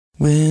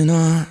We're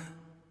not,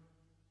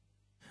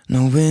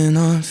 no, we're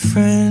not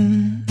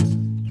friends.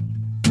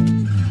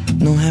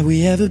 Nor have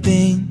we ever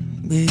been.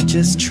 We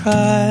just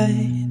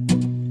tried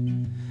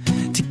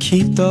to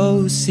keep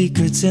those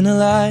secrets in a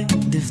light.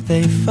 If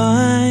they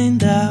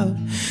find out,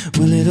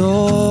 will it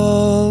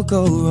all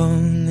go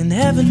wrong? And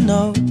heaven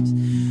knows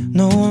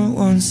no one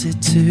wants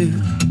it to.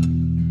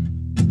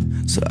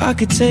 So I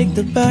could take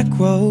the back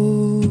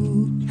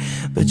road,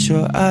 but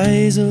your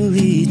eyes will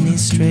lead me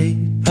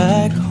straight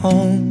back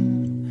home.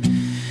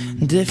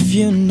 And if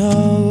you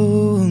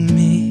know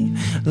me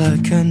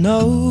like I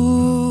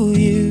know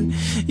you,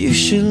 you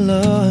should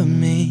love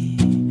me,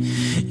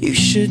 you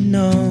should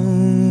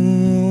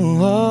know.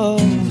 Oh,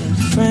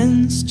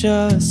 friends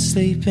just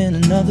sleep in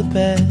another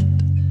bed,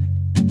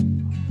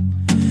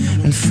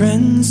 and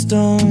friends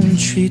don't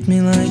treat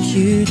me like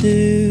you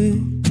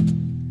do.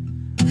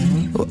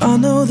 Oh, I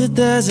know that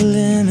there's a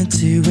limit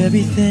to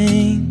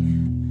everything,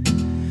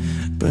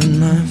 but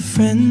my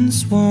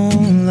friends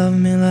won't love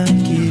me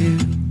like you.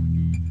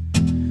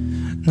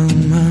 No,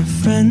 my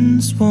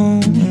friends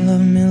won't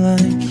love me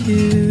like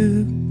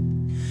you.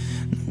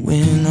 No,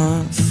 we're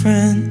not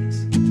friends.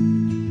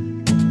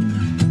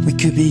 We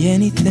could be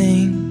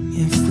anything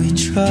if we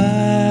try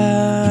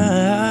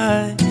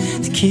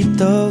to keep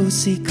those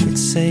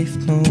secrets safe.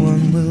 No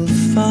one will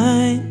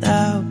find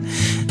out.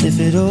 If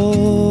it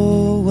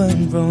all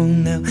went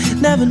wrong, they'll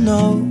never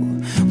know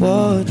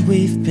what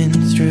we've been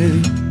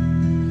through.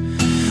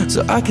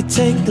 So I could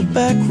take the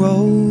back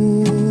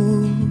road,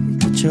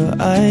 but your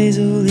eyes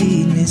will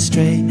lead me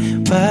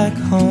straight back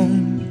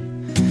home.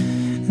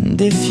 And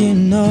if you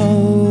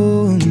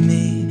know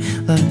me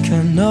like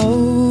I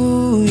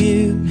know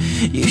you,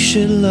 you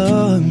should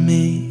love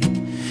me,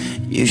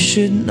 you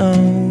should know.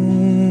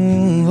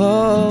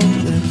 Oh,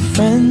 that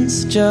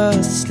friends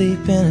just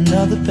sleep in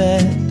another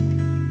bed,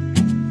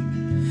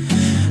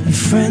 and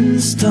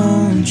friends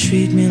don't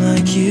treat me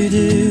like you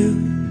do.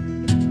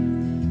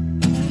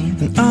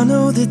 And I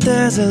know that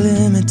there's a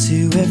limit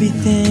to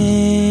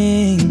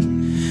everything,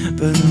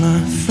 but my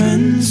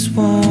friends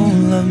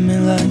won't love me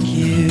like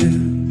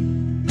you.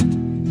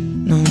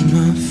 No,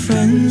 my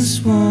friends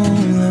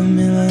won't love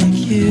me like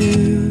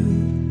you.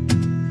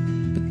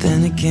 But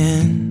then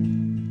again,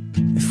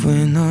 if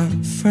we're not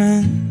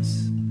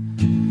friends,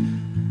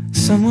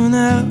 someone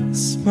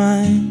else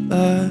might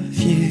love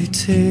you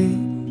too.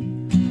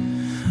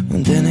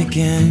 And then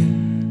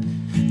again,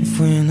 if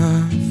we're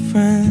not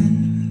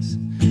friends,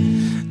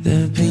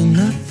 there'd be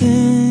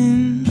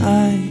nothing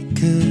I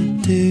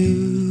could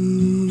do.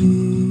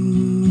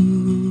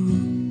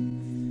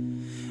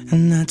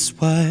 And that's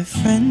why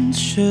friends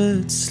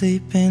should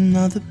sleep in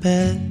other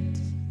beds,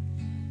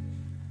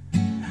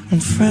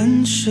 and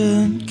friends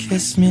shouldn't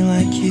kiss me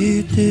like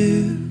you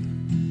do.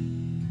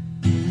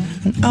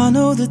 And I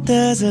know that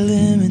there's a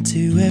limit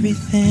to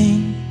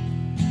everything,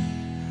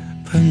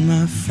 but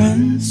my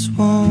friends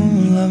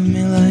won't love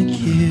me like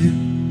you.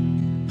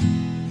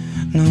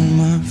 No,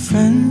 my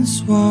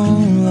friends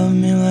won't love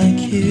me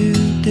like you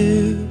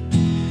do.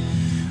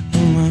 No,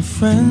 my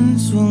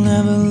friends will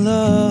never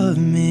love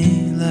me